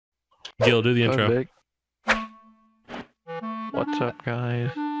Gil, do the intro. Vic. What's up, guys?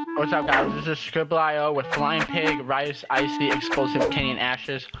 What's up, guys? This is Scribble.io with Flying Pig, Rice, Icy, Explosive, Kenny, and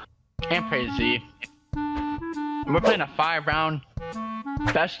Ashes, and Praized. We're playing a 5-round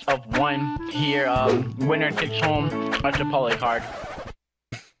best of 1 here. Winner takes home a Chipotle card.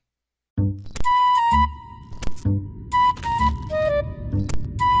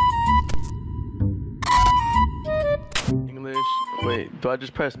 English. Wait, do I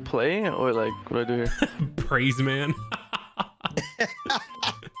just press play or like what do I do here? Praise man.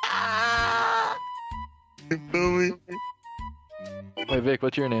 You feel me? Wait, Vic,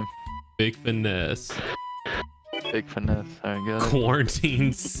 what's your name? Big finesse. Big finesse. Alright, got it.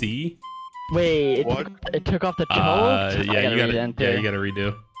 Quarantine C. Wait, What? it took off the choke? Yeah, you gotta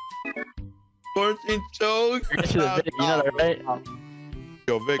redo. Quarantine choke. This is Vic, you know that, right?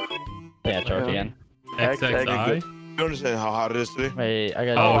 Yo, Vic, Yeah, choke again. XXI. you understand how hot it is today? Wait, I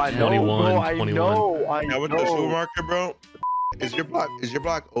Oh, got. 21, I 21. know. I went to the supermarket, bro. Is your block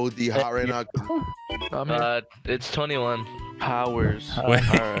OD hot right now? I'm here. It's 21. Powers. Wait.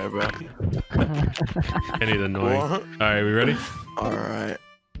 Alright, bro. Kenny the annoying. All What? right, we ready? All right.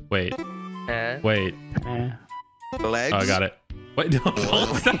 Wait, Eh? wait. Legs. Oh, I got it. Wait, don't stop.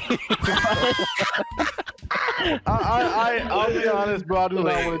 I'll be honest, bro. I do not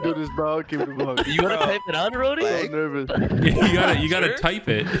want to do this, bro. Keep it going. You wanna type it out, Rody? I'm Leg. so nervous. you gotta Sure? type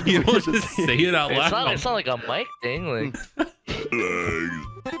it. You don't just say it out loud. It's not like a mic thing. Like Legs.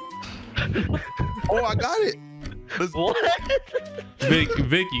 Oh, I got it. what?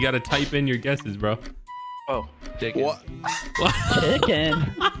 Vic, you gotta type in your guesses, bro. Oh. Chicken. What?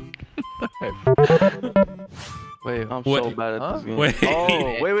 Chicken. Wait, I'm What? so bad at this game. Wait.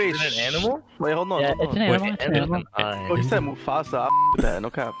 Oh, wait. Is it an animal? Wait, hold on. Yeah, hold it's an on. animal. It's an And it's animal. an eye. Oh, he said Mufasa. I that. No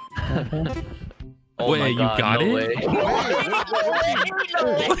cap. Oh Wait, my you God, got no it? way.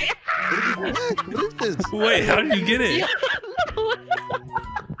 What is this? Wait, how did you get it?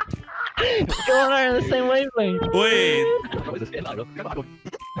 You and I are the same wavelength. Wait.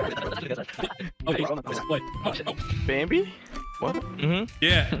 Wait. Bambi? What? Mhm.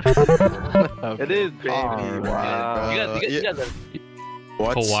 Yeah. It is Bambi. Oh, Wow. You guys are,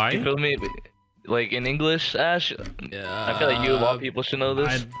 What? you Hawaii? feel me? Like in English, Ash. I feel like you of all people should know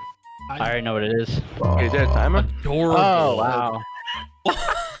this. I already know what it is. Okay, is there a timer? Adorable. Oh wow.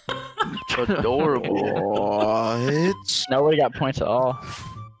 Adorable. What? Nobody got points at all.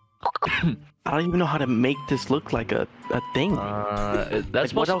 I don't even know how to make this look like a thing. That's Like, what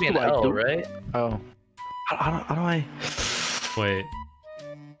supposed to be else an do I L, do? right? Oh. How do I? Wait.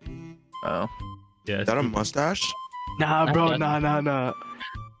 Oh. Yes. Is that a mustache? Nah, bro. Nah.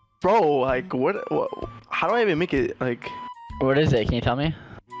 Bro, like, what? How do I even make it? Like, What is it? Can you tell me?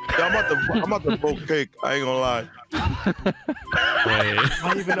 Yeah, I'm about to blow cake. I ain't gonna lie. Wait. I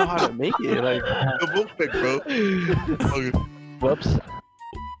don't even know how to make it. Like, The blow cake, bro. Okay. whoops.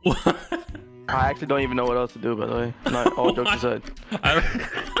 What? I actually don't even know what else to do. By the way, not all jokes aside. I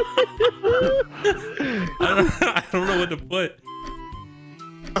don't know what to put.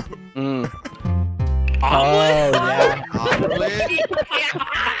 Mm. Omelet? yeah. Omelet?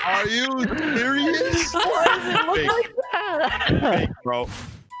 Are you serious? Fake, bro.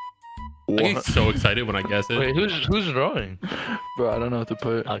 I get so excited when I guess it. Wait, who's drawing? Bro, I don't know what to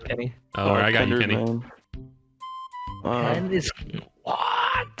put. Oh, Kenny. Oh, I got you, Kenny. Man. And it's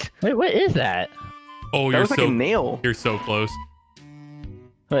what? Wait, what is that? Oh, That you're was like so a nail. you're so close.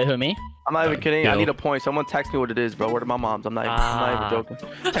 Wait, who, me? I'm not even kidding. I Yo. need a point. Someone text me what it is, bro. Where to my mom's? I'm not even joking.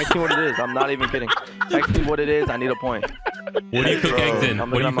 Text me what it is. I'm not even kidding. Text me what it is. I need a point. What do you cook Bro, eggs in?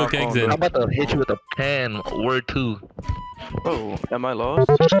 I'm What do you looking at my cook eggs phone, in? I'm about to hit you with a pen. Word 2. Oh, am I lost?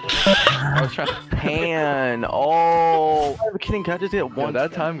 I was trying. Pan. Oh. I'm kidding. Can I just get one?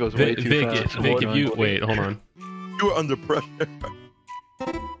 That time goes way too Vic, fast. Vic, if you wait, hold on. You were under pressure.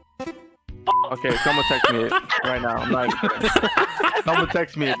 Okay, someone text me it right now. I'm not. Someone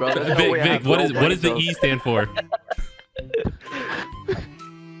text me it, bro. There's no Vic, way I have Vic, what to is open the it, E stand for?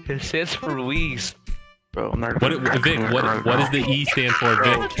 It stands for Weast. bro. I'm not. What Vic? What does the E stand for,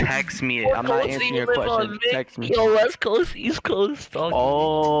 Bro, Vic? text me it. I'm not answering your question. Text me. Yo, West Coast, East Coast.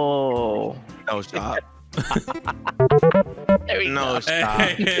 Oh. No, stop. There we No, go. stop.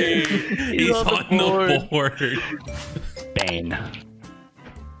 Hey, he's on the board. Bane.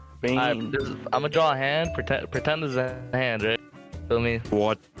 Bane. I'm gonna draw a hand. Pretend there's a hand, right? Feel me?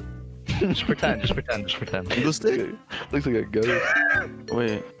 What? Just pretend. The stick? Looks like a ghost.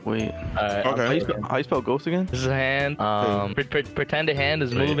 Wait. Alright. Okay. How you spell ghost again? This is a hand. Pretend a hand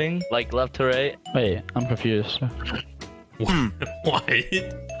is Wait. moving, like left to right. Wait, I'm confused. What?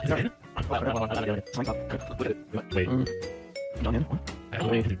 Wait.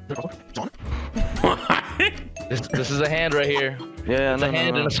 This is a hand right here. Yeah, It's a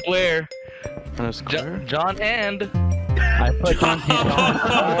hand in a square. In a square? John Hand. I put John Hand on.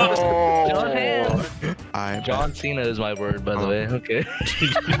 Oh. John Hand. I John Cena is my word, by the way. Okay.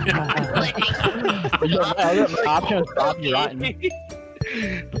 Option is Bobby Rotten.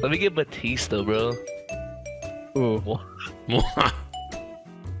 Let me get Batista, bro. Ooh.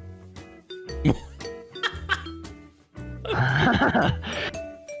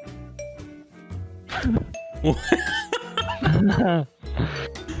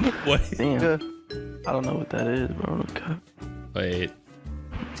 What? Damn. I don't know what that is, bro. Look up. Wait.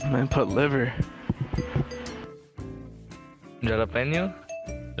 Man, put liver. Jalapeno?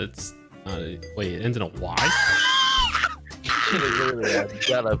 That's not a, wait, it ends in a Y?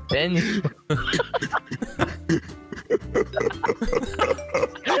 Jalapeno.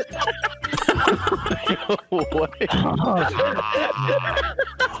 What?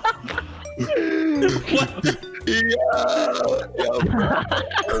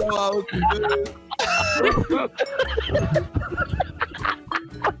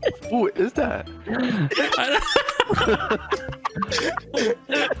 Who is that?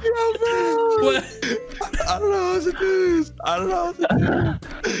 What? I don't know what to do. I don't know what to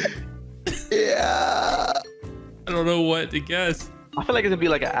do. Yeah. I don't know what to guess. I feel like it's gonna be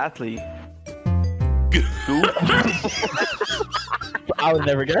like an athlete. I would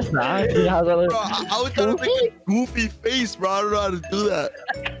never guess that. How's that Bro, I was trying to make a goofy face, bro. I don't know how to do that.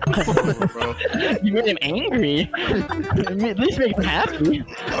 Bro. You made him angry. At least make him happy.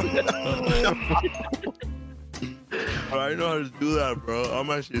 Bro, I know how to do that, bro. I'm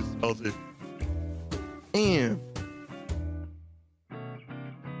actually salty. Damn.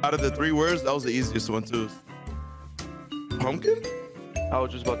 Out of the 3 words, that was the easiest one too. Pumpkin? I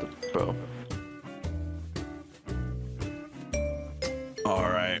was just about to, bro. All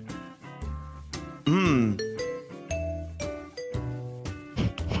right.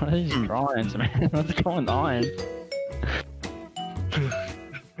 What are these drawings, man? What's going on?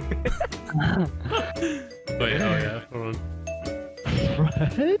 Wait, oh yeah, hold on. What?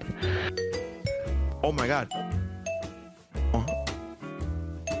 Oh my god. Oh.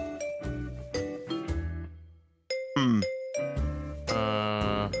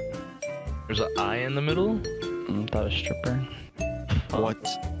 There's an I in the middle. That was stripper. What?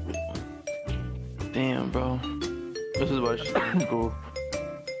 Damn, bro. This is why she's cool.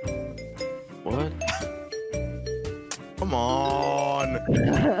 What? Come on.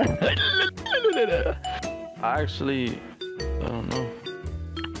 I actually, I don't know.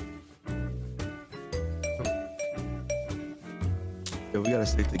 Yeah, we gotta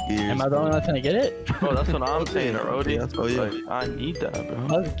stick to gears. Am I the only one gonna get it? Bro, that's what I'm saying, Rody. That's what you. Like, I need that, bro.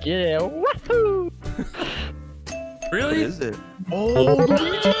 Let's get it. Woohoo! What Really? is it? Bro,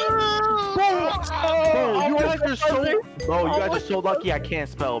 you guys are so, bro, you guys are so lucky I can't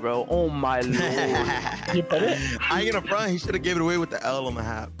spell, bro. Oh my lord. You put it? I ain't gonna front. He should have gave it away with the L on the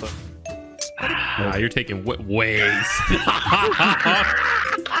hat. But Nah, you're taking ways.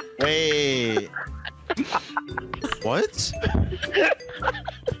 wait. What?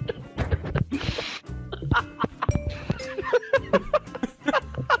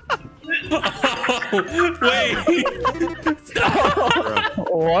 Oh, wait. Stop.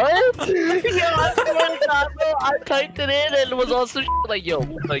 What? Yo, I swear to God, bro, I typed it in and it was also like, yo,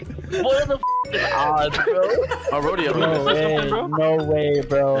 like, what are the f***ing odds, bro? Oh, Rody, are we No missing way. something, bro? No way,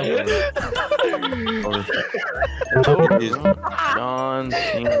 bro. John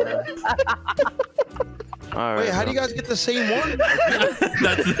Cena. All right. Wait, how do bro. you guys get the same one?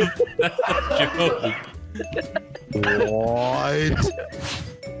 That's a joke. What?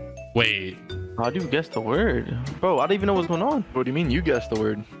 Wait. How do you guess the word? Bro, I don't even know what's going on. What do you mean you guessed the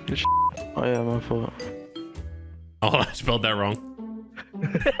word? Oh, yeah, my fault. Oh, I spelled that wrong.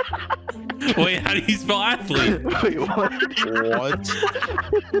 Wait, how do you spell athlete? Wait, what? What?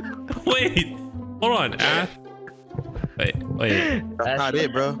 Wait, hold on. Wait. That's not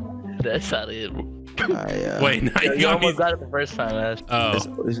it, bro. That's not it. Wait, now You you got me. almost got it the first time, Ash. Oh,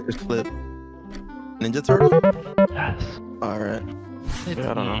 It's flip. Ninja Turtle? Yes. All right.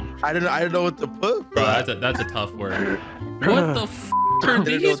 Yeah, I don't know. I didn't know what to put. bro, that's a tough word. What the f are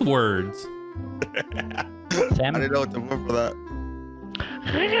these words? Sam? I didn't know what to put for that.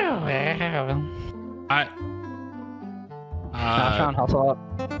 Tron, hustle up.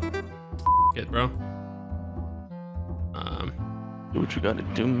 Good, bro. Do what you gotta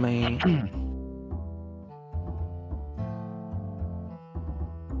do, man.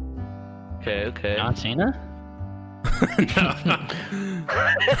 Okay. John Cena?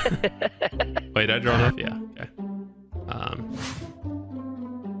 Wait, I draw enough? Yeah. Okay.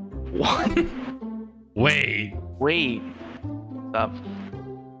 What? Wait. Wait. Stop.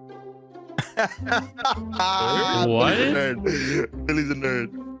 What? Billy's a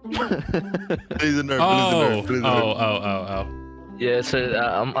nerd. Billy's a nerd. Oh. Billy's a nerd. Oh. Yeah, so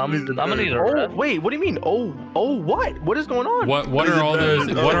I'm gonna need a Oh, ref. wait. What do you mean? Oh, what? What is going on? What Billy's are a all nerd.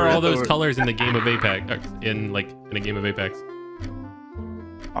 those? What are all those colors in the game of Apex? In a game of Apex?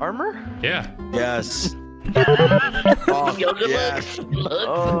 Armor? Yeah. Yes. Yo, good yes.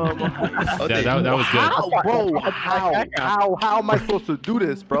 luck. That was good. How, bro? How am I supposed to do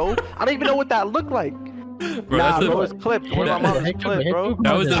this, bro? I don't even know what that looked like. Bro, Nah, that's bro, the, it's clipped. What am I clipped, bro?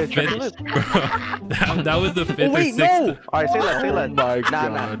 that was the It's fifth. clipped. that was the fifth Oh, or wait, sixth. no! Alright, say less, say less. my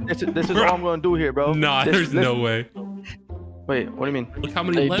Nah. This is all I'm gonna do here, bro. Nah, This- there's this- no way. Wait, what do you mean? Look how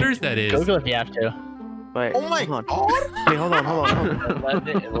many letters that is. Go if you have to. Wait. Oh my hold on. god. Wait, hold on.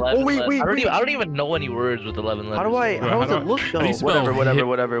 11 Oh, wait, letters. wait. I don't even know any words with 11 letters. How do I? Bro, How does how it do- look how do though? you spell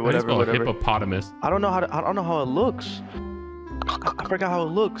Whatever. hippopotamus? I don't know how it looks. I forgot how it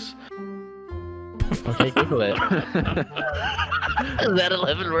looks. Okay, Google it. Is that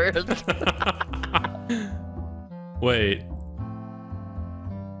 11 words? Wait.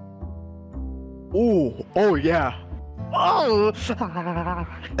 Oh yeah. Oh. Is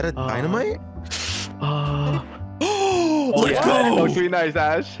that a dynamite? Let's yeah. go. Oh, pretty nice,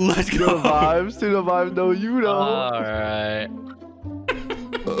 Ash. Let's To the go. vibes. To the vibes. No, you know. Alright.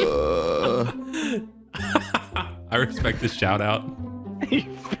 I respect the shout out.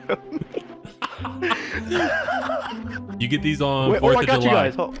 You get these on Wait, 4th I of got you July.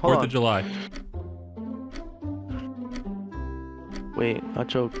 guys. Hold 4th on. of July. Wait, I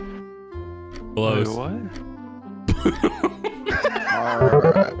choked. Close.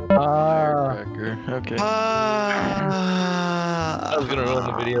 Okay. I was gonna ruin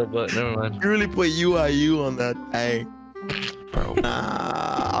the video, but never mind. You really put UYU on that thing. Bro.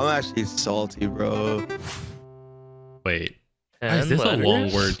 Nah, I'm actually salty, bro. Wait. Why is 10 this a long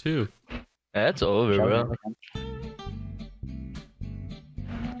letters? word too? That's over, bro.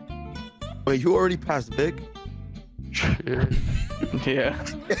 Wait, you already passed Vic? Yeah.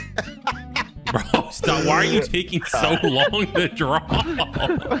 Bro, stop. Why are you taking so long to draw?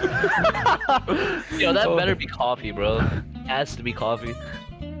 Yo, that better be coffee, bro. Has to be coffee.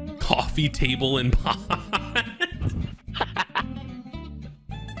 Coffee table and pot.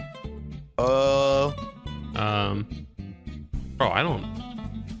 Bro, I don't.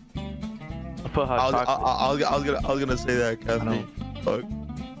 I put hot chocolate. I was gonna say that, Kathy. Fuck.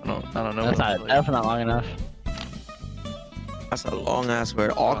 I don't know. That's not long enough. That's a long ass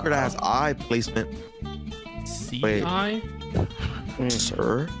word. Awkward ass eye placement, Wait. CI?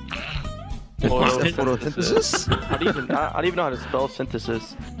 sir. What? Photosynthesis? I don't even know how to spell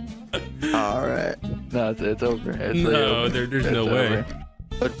synthesis. All right. No, it's over. It's No, over. there's It's no way. over.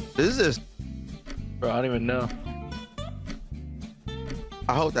 But this is. Bro, I don't even know.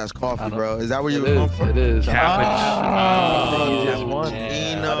 I hope that's coffee, I don't- bro. Is that where It you were going is. for? It is. Cabbage. Easiest one.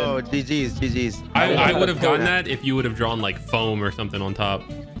 No, GG's. I would have gotten that if you would have drawn like foam or something on top.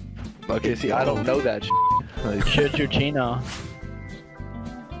 Okay, see, I don't know that. Like, Chino.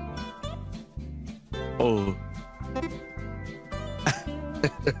 Oh.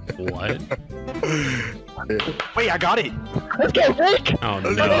 What? Wait, I got it. Let's go, Vic! Oh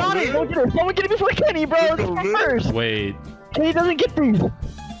Let's no. go. Someone get it before Kenny, bro. This is first. Wait. Kenny doesn't get these.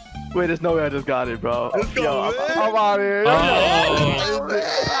 Wait, there's no way I just got it, bro. Let's go, Yo, man. I'm out here. Oh.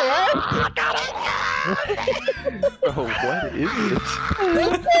 Bro, what is this?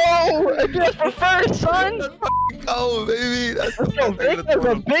 Let's go! Just for first, son. Oh, baby. That's Let's go, Vic. That's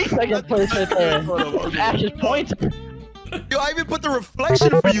a big second place right there. Ash's points. Yo, I even put the reflection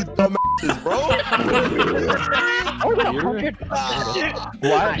for you, dumbasses, bro. Oh, we got 100.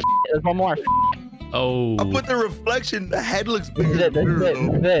 Why? There's one more. Oh. I put the reflection. The head looks This is bigger. it. This is it.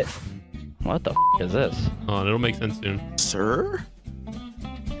 This is it. What the is this? Oh, it'll make sense soon. Sir?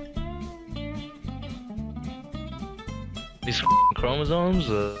 These chromosomes?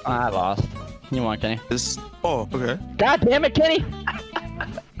 I lost. You won, Kenny. This. Oh, okay. God damn it, Kenny!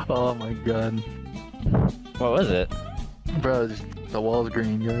 oh my god. What was it? Bro, just, the wall's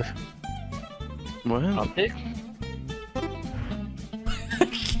green, guys. What? Optic?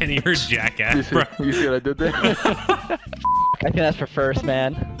 Kenny, you're a jackass, bro. You see what I did there? I think that's for first,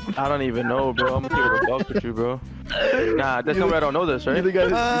 man. I don't even know, bro. I'm gonna keep it a buck with you, bro. Nah, there's no way I don't know this, right? You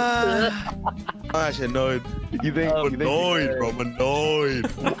think I... I'm actually annoyed. You think... I'm annoyed, bro. I'm annoyed.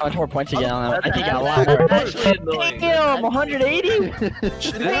 How much more points you get on that? I That's think I got a lot more. actually annoying. Damn, 180?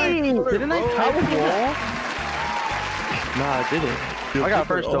 Didn't I top the wall? Nah, I didn't. I got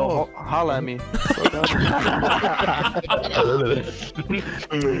first though. Holla at me.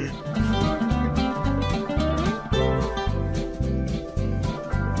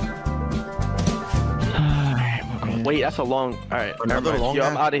 Wait, that's a long. All right, Another long yo,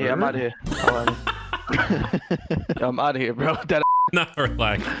 I'm ass out of here. I'm out of here. Yo, I'm out of here, bro. That. Not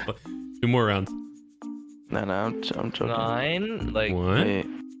relax. 2 more rounds. Nah, I'm joking. 9. Like, What?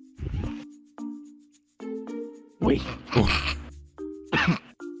 Wait.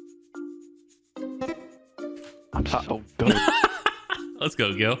 I'm so good. Let's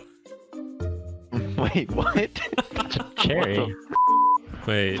go, Gil. Wait, what? cherry.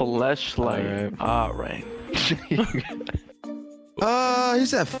 Wait. Fleshlight. All right. He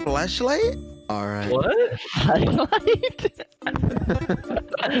said flashlight? All right. What?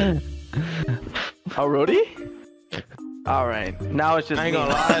 Oh, Rody? All right. Now it's just I ain't me.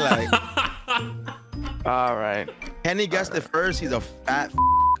 gonna lie, like, All right. Kenny guessed it first. He's a fat. So,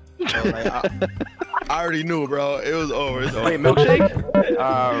 like, I already knew, bro. It was over. It's over. Wait, milkshake?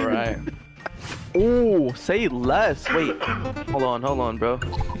 All right. Ooh, say less. Wait. Hold on, bro.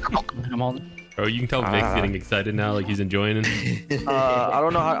 I'm on. Bro, you can tell Vic's getting excited now, like he's enjoying it. I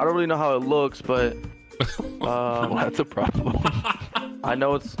don't know. I don't really know how it looks, but Well, that's a problem. I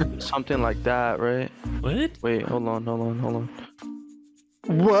know it's something like that, right? What? Wait, hold on.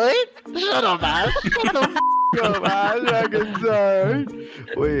 What? Shut up, man. Shut up.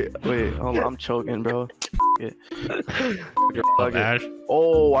 Wait, hold on. I'm choking, bro. It. Fuck it. Ash?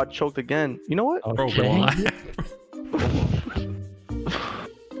 Oh, I choked again. You know what? Bro, Okay. relax.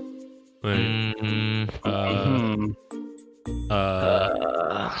 Wait.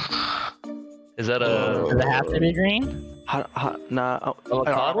 Is that a? Does it have to be green? Nah.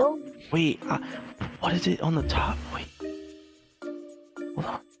 Avocado? Wait. What is it on the top? Wait.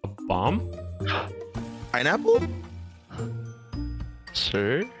 A bomb? Pineapple?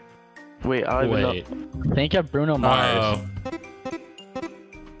 Sir? Wait, I don't even Wait. Think of Bruno Mars.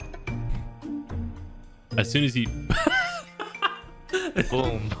 As soon as he...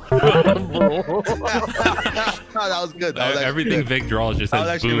 Boom. Oh, that was good. That was actually Everything good. Vic draws just That was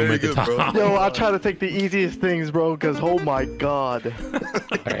says actually boom very at the good, bro. top. Yo, I try to take the easiest things, bro, because oh my god.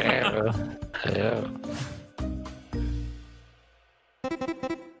 Yeah.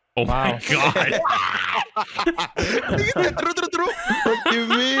 Oh my god. What do you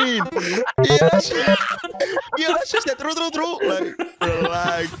mean? Yes. Yes, just said true. Like,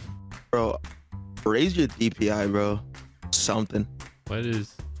 relax. Bro, raise your DPI, bro. Something. What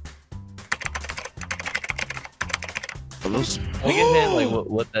is... A little sp- We can hit like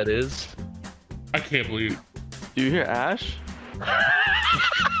what that is. I can't believe... Do you hear Ash?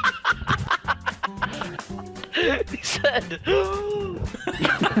 He said.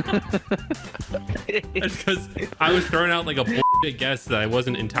 That's because I was throwing out like a bullshit guess that I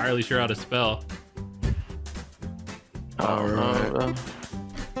wasn't entirely sure how to spell. All right.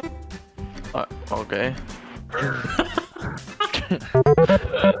 Okay.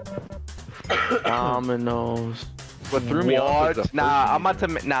 Dominoes. What threw me off is the Nah, I'm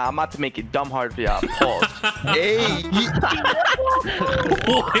about to make it dumb hard for y'all. Pause. Hey.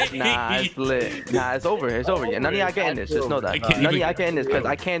 Nah, it's lit. Nah, it's over. It's over. Yeah, none of y'all getting this. Just know that. I can't None of even- y'all getting this because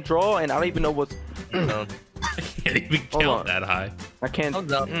I can't draw and I don't even know what's. I can't even Hold count on. that high. I can't. 4,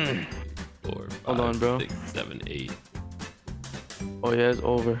 5, Hold on, bro. 6, 7, 8. Oh yeah, it's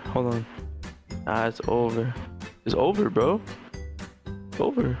over. Hold on. Nah, it's over. It's over, bro. It's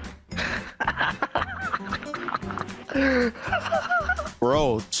over.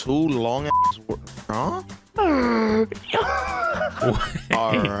 Bro, too long ass word. Huh?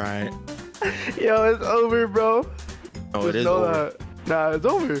 All right. Yo, it's over, bro. No, it Just is know over. that. Nah, it's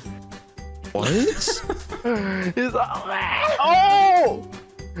over. What? It's over. Oh!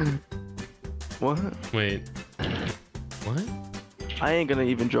 What? Wait. What? I ain't gonna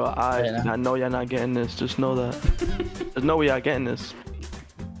even draw eyes. Yeah. I know y'all not getting this. Just know that. There's no way y'all getting this.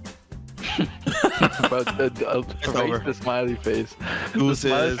 But over. the smiley face. The Deuces.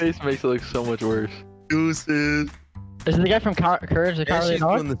 smiley face makes it look so much worse. Deuces. Is the guy from Courage the And Cowardly she's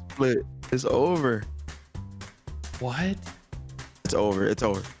Dog? doing the split. It's over. What? It's over. It's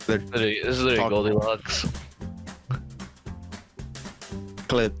over. This is literally Talk- Goldilocks.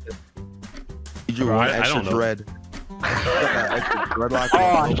 Clip. You drew Bro, one I extra don't know. dread. Extra dreadlock.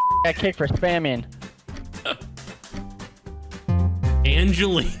 Oh, got kicked for spamming.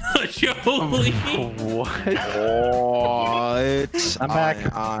 Angelina Jolie. What? What? I'm back.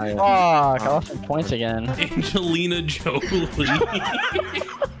 Fuck, I lost some points again. Angelina Jolie.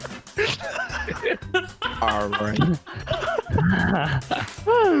 All right.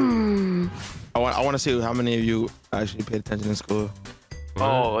 I want to see how many of you actually paid attention in school.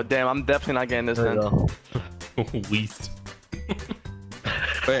 Oh damn, I'm definitely not getting this There we then. go. Least.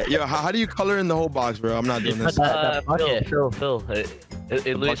 Wait, yo, how do you color in the whole box, bro? I'm not doing this. Phil. It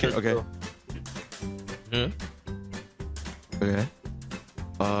literally says Okay. Phil.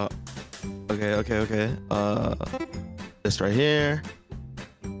 Okay. Okay. This right here.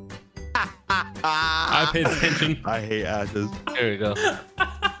 I paid attention. I hate ashes. Here we go.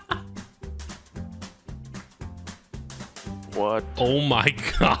 What? Oh my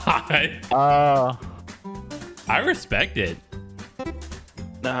god. I respect it.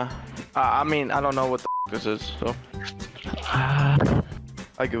 Nah. I mean, I don't know what the this is, so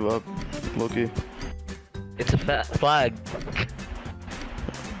I give up. Loki. It's a fat flag.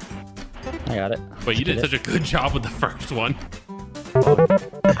 I got it. But you did such a good job with the first one.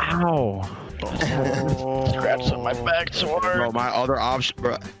 Ow. Scraps on my back sword. Bro, my other option,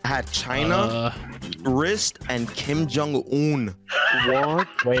 bro, had China, wrist, and Kim Jong Un. What?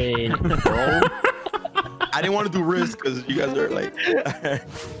 Wait. Bro? I didn't want to do wrist because you guys are like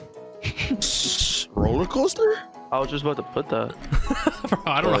roller coaster. I was just about to put that. Bro,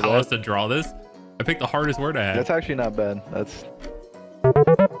 I don't know how else to draw this. I picked the hardest word I had. That's actually not bad. That's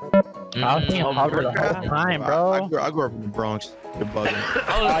I was thinking Harvard the whole time, bro. I grew up in the Bronx. You're bugging.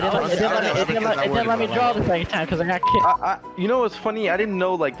 It didn't let me draw the second time because I got kicked. You know what's funny? I didn't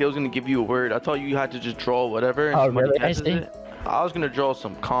know like they was gonna give you a word. I thought you had to just draw whatever. And Oh, somebody really? guesses I see. it. I was gonna draw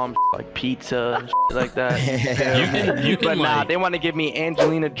some calm like pizza and like that. You But can nah, like, they want to give me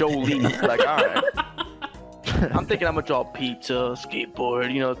Angelina Jolie. Like, all right. I'm thinking I'm gonna draw pizza,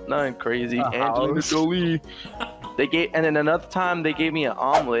 skateboard. You know, nothing crazy. Angelina house. Jolie. They gave, and then another time they gave me an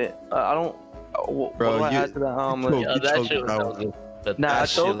omelet. I don't. What Bro, do I you- add to that omelet? you Yeah, that choked shit was that one. good. But Nah, I that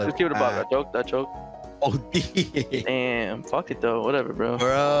shit choked. look Let's give it a buck. bad. I choked. Oh, Damn, fuck it though. Whatever, bro.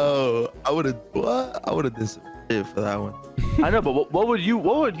 bro, I would have done some shit for that one. I know, but what would you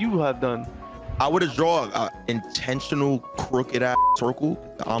have done? I would have drawn an intentional crooked ass circle.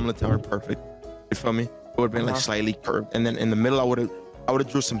 The omelets are perfect. You feel me? It would have been like slightly curved, and then in the middle, I would have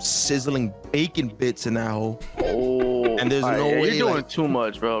drew some sizzling bacon bits in that hole. Oh, And there's no way, you're doing like- too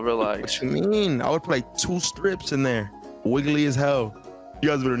much, bro. Relax. What you mean? I would put like 2 strips in there, wiggly as hell. You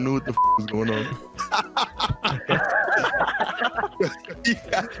guys would have knew what the was going on. You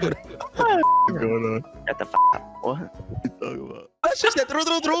guys would have what's going on. Get the out. What? What you talking about? That's just that throw.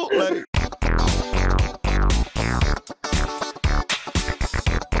 Like.